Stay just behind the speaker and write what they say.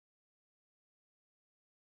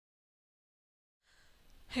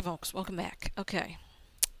Hey folks, welcome back. Okay,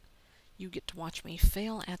 you get to watch me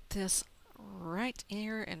fail at this right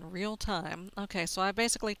here in real time. Okay, so I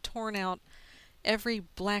basically torn out every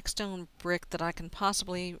blackstone brick that I can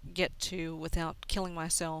possibly get to without killing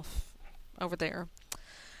myself over there.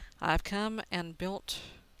 I've come and built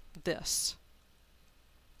this.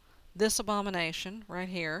 This abomination right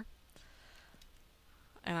here.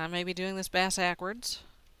 And I may be doing this bass-ackwards.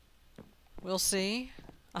 We'll see.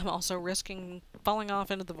 I'm also risking falling off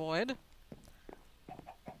into the void.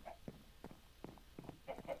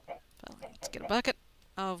 Let's get a bucket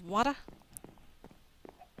of water.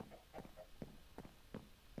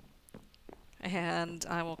 And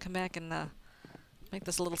I will come back and make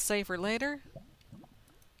this a little safer later.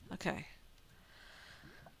 Okay.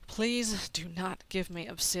 Please do not give me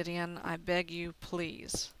obsidian. I beg you,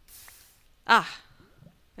 please. Ah!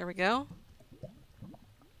 There we go.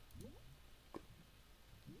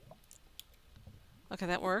 Okay,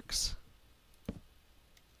 that works.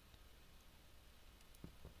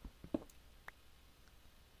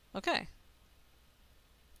 Okay.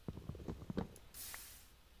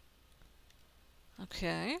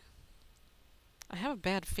 Okay. I have a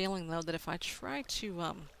bad feeling, though, that if I try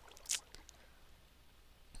to,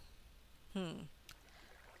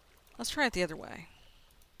 let's try it the other way.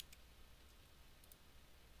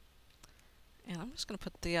 And I'm just going to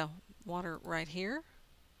put the water right here.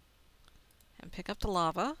 And pick up the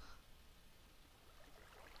lava.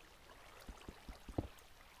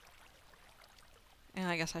 And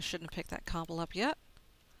I guess I shouldn't pick that cobble up yet.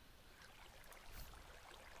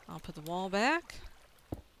 I'll put the wall back.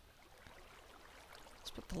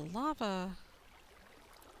 Let's put the lava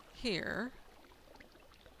here.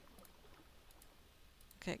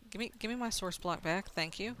 Okay, give me my source block back,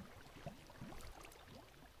 thank you.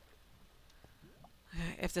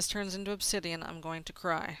 Okay, if this turns into obsidian, I'm going to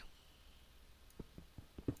cry.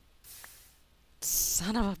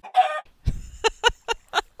 Son of a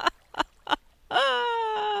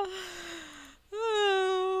oh,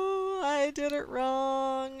 I did it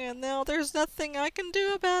wrong, and now there's nothing I can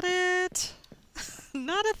do about it.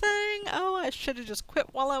 Not a thing. Oh, I should have just quit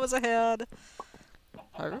while I was ahead.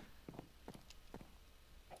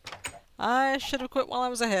 I should have quit while I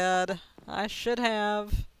was ahead. I should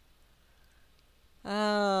have.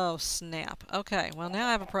 Oh, snap. Okay, well now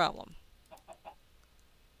I have a problem.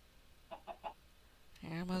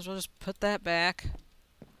 Yeah, I might as well just put that back.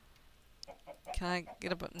 Can I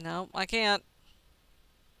get a... No, I can't.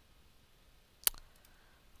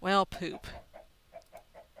 Well, poop.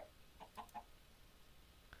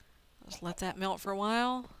 Just let that melt for a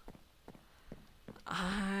while.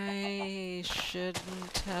 I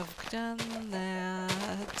shouldn't have done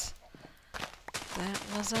that. That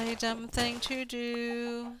was a dumb thing to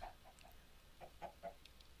do.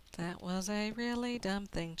 That was a really dumb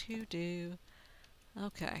thing to do.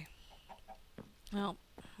 Okay. Well,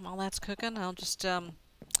 while that's cooking, I'll just, jeez.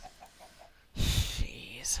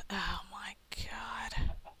 Oh my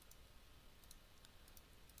god.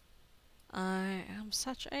 I am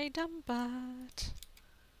such a dumb butt.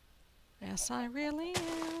 Yes, I really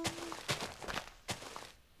am.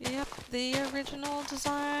 Yep, the original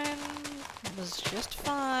design was just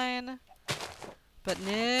fine. But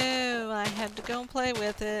no, I had to go and play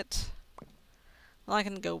with it. Well, I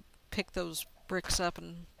can go pick those bricks up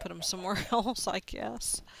and put them somewhere else, I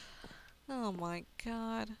guess. Oh my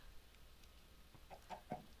god.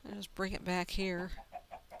 I'll just bring it back here.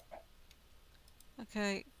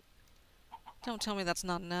 Okay. Don't tell me that's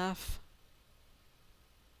not enough.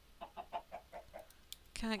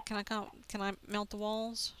 Can I melt the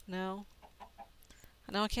walls? No.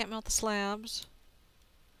 I know I can't melt the slabs.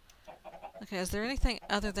 Okay, is there anything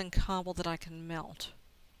other than cobble that I can melt?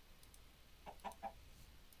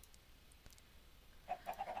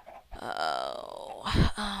 Oh,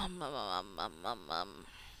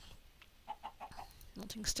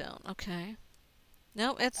 melting stone. Okay.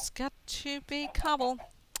 No, it's got to be cobble.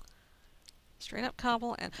 Straight up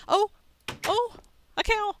cobble and oh, a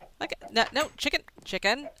cow. No, chicken.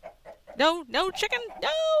 No, chicken. No,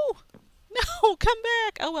 come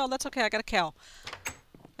back. Oh well, that's okay. I got a cow.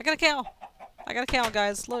 I got a cow,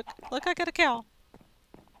 guys. Look, I got a cow.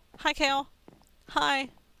 Hi, cow. Hi,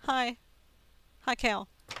 cow.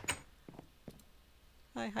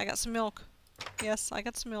 Hi, I got some milk. Yes, I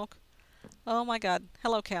got some milk. Oh my god.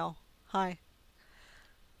 Hello, cow. Hi.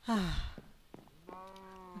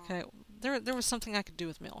 Okay, there was something I could do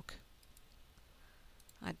with milk.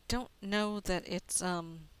 I don't know that it's, Huh?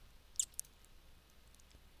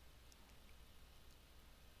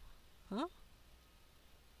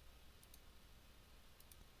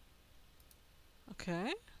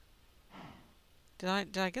 Okay.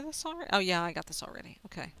 Did I get this already? Oh yeah, I got this already.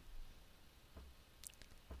 Okay.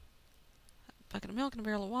 Bucket of milk and a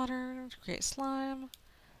barrel of water to create slime.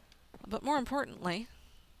 But more importantly,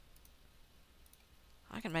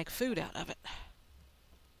 I can make food out of it.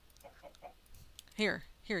 Here,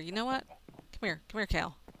 you know what? Come here,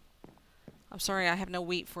 Cal. I'm sorry I have no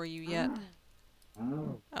wheat for you yet.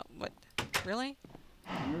 Oh, what? Really?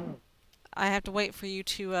 I have to wait for you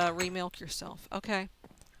to remilk yourself. Okay.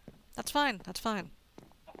 That's fine, that's fine.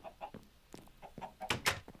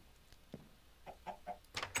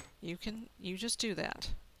 You just do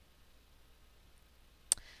that.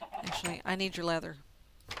 Actually, I need your leather.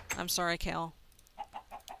 I'm sorry, Cal.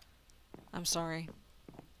 I'm sorry.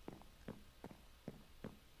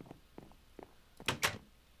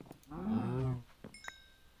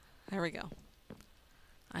 There we go.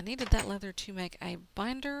 I needed that leather to make a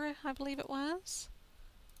binder, I believe it was.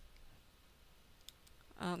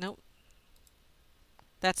 Nope.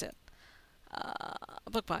 That's it. A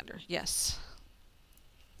bookbinder, yes.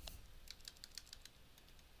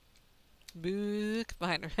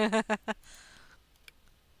 Bookbinder.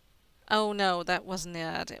 Oh no, that wasn't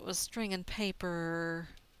it. It was string and paper.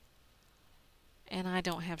 And I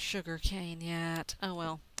don't have sugar cane yet. Oh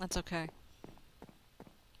well, that's okay.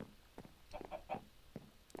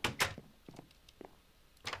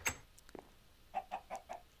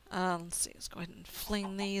 Let's see. Let's go ahead and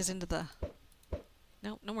fling these into the...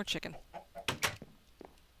 Nope, no more chicken.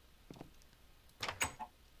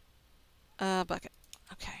 Bucket.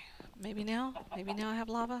 Okay. Maybe now? Maybe now I have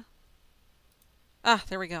lava? Ah,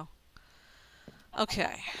 there we go.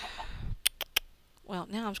 Okay. Well,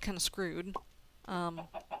 now I'm kind of screwed.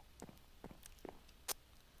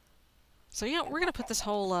 So yeah, we're going to put this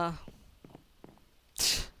whole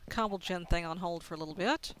Cobble gen thing on hold for a little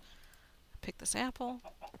bit. Pick this apple.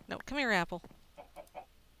 No, come here, apple.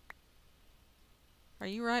 Are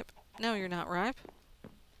you ripe? No, you're not ripe.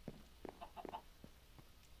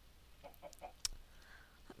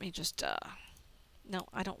 Let me just, no,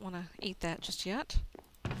 I don't want to eat that just yet.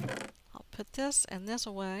 I'll put this and this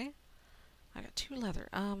away. I got 2 leather.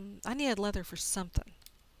 I needed leather for something.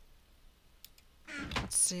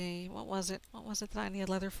 Let's see, what was it? What was it that I needed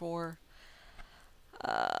leather for?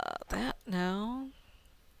 That, no.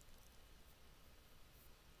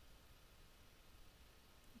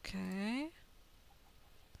 Okay.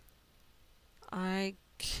 I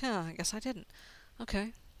guess I didn't.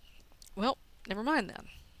 Okay. Well, never mind then.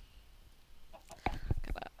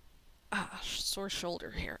 Got a sore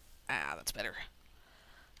shoulder here. Ah, that's better.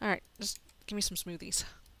 Alright, just give me some smoothies.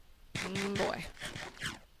 Boy.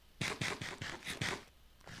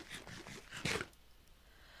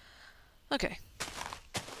 Okay.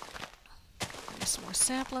 Give me some more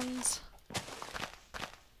saplings.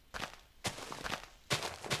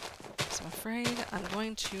 I'm afraid I'm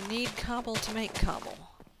going to need cobble to make cobble.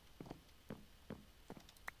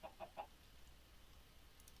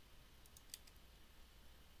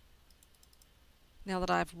 Now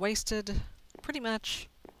that I've wasted pretty much...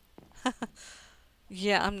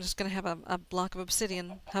 Yeah, I'm just going to have a block of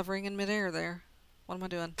obsidian hovering in midair there. What am I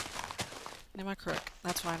doing? Need my crook.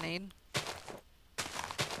 That's what I need.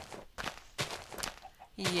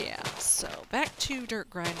 Yeah, so back to dirt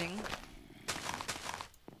grinding.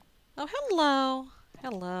 Oh, hello!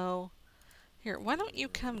 Hello. Here, why don't you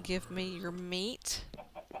come give me your meat?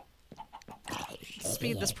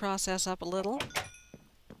 Speed this process up a little.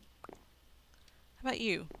 How about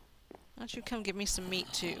you? Why don't you come give me some meat,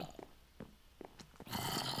 too?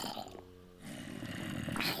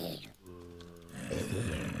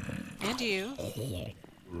 And you.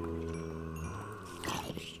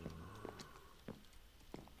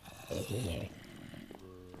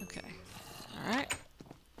 Okay. Alright.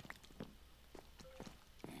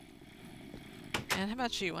 And how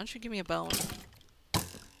about you? Why don't you give me a bone?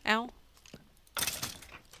 Ow.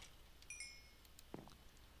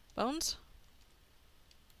 Bones?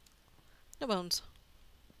 No bones.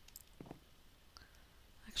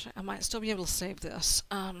 Actually, I might still be able to save this.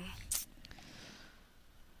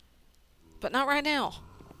 But not right now.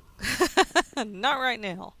 Not right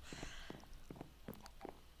now.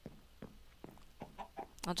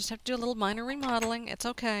 I'll just have to do a little minor remodeling. It's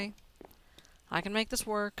okay. I can make this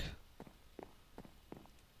work.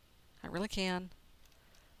 I really can.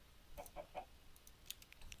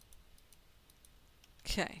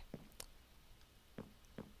 Okay.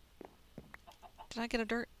 Did I get a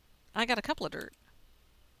dirt? I got a couple of dirt.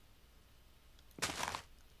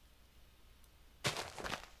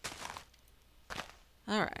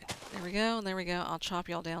 Alright. There we go, and there we go. I'll chop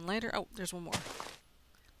y'all down later. Oh, there's one more.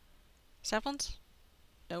 Saplings?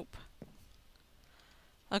 Nope.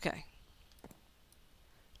 Okay.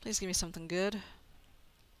 Please give me something good.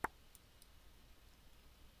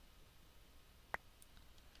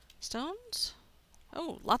 Stones?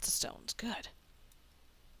 Oh, lots of stones. Good.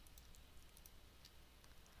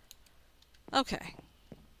 Okay.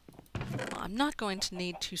 Well, I'm not going to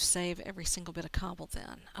need to save every single bit of cobble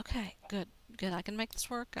then. Okay, good. Good. I can make this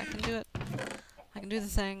work. I can do it. I can do the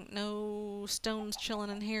thing. No stones chilling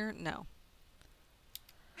in here? No.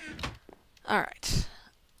 Alright.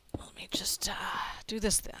 Let me just do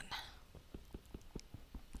this then.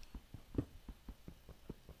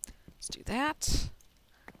 Let's do that.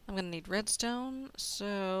 I'm going to need redstone,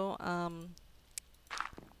 so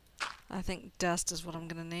I think dust is what I'm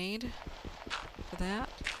going to need for that.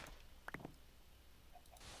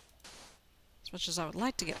 As much as I would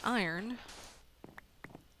like to get iron.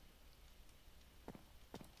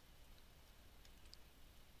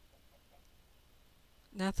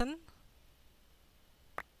 Nothing?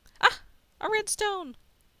 Ah! A redstone!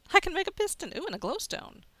 I can make a piston! Ooh, and a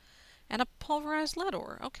glowstone. And a pulverized lead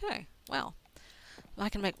ore. Okay, well. I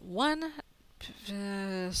can make one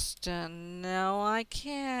piston. No, I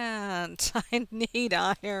can't. I need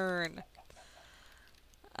iron.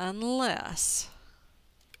 Unless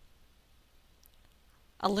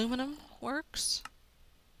aluminum works.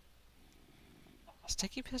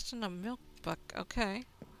 Sticky piston, a milk bucket. Okay.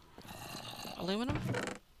 Aluminum?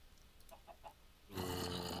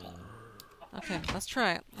 Okay, let's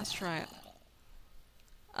try it. Let's try it.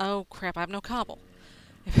 Oh, crap, I have no cobble.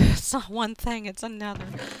 If it's not one thing, it's another.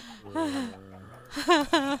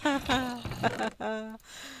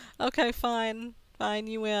 Okay, fine. Fine,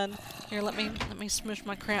 you win. Here, let me smush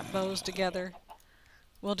my crap bows together.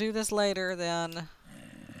 We'll do this later then.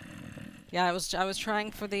 Yeah, I was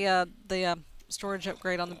trying for the storage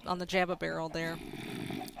upgrade on the Jabba barrel there.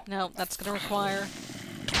 No, that's gonna require.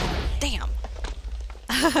 Damn.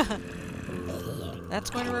 That's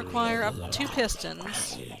going to require up 2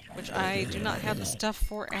 pistons, which I do not have the stuff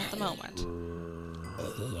for at the moment.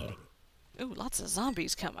 Ooh, lots of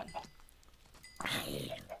zombies coming.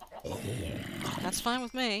 That's fine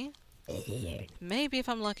with me. Maybe if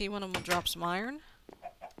I'm lucky, one of them will drop some iron.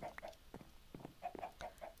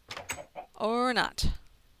 Or not.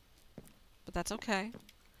 But that's okay.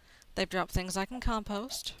 They've dropped things I can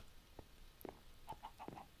compost.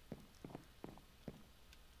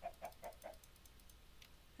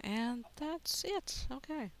 And that's it.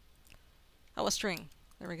 Okay. Oh, a string.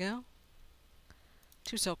 There we go.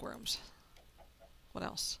 2 silkworms. What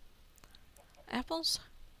else? Apples?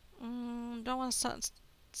 Don't want to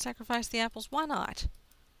sacrifice the apples. Why not?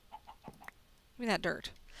 Give me that dirt.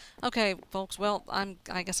 Okay, folks. Well,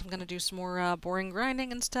 I guess I'm going to do some more boring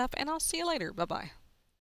grinding and stuff, and I'll see you later. Bye-bye.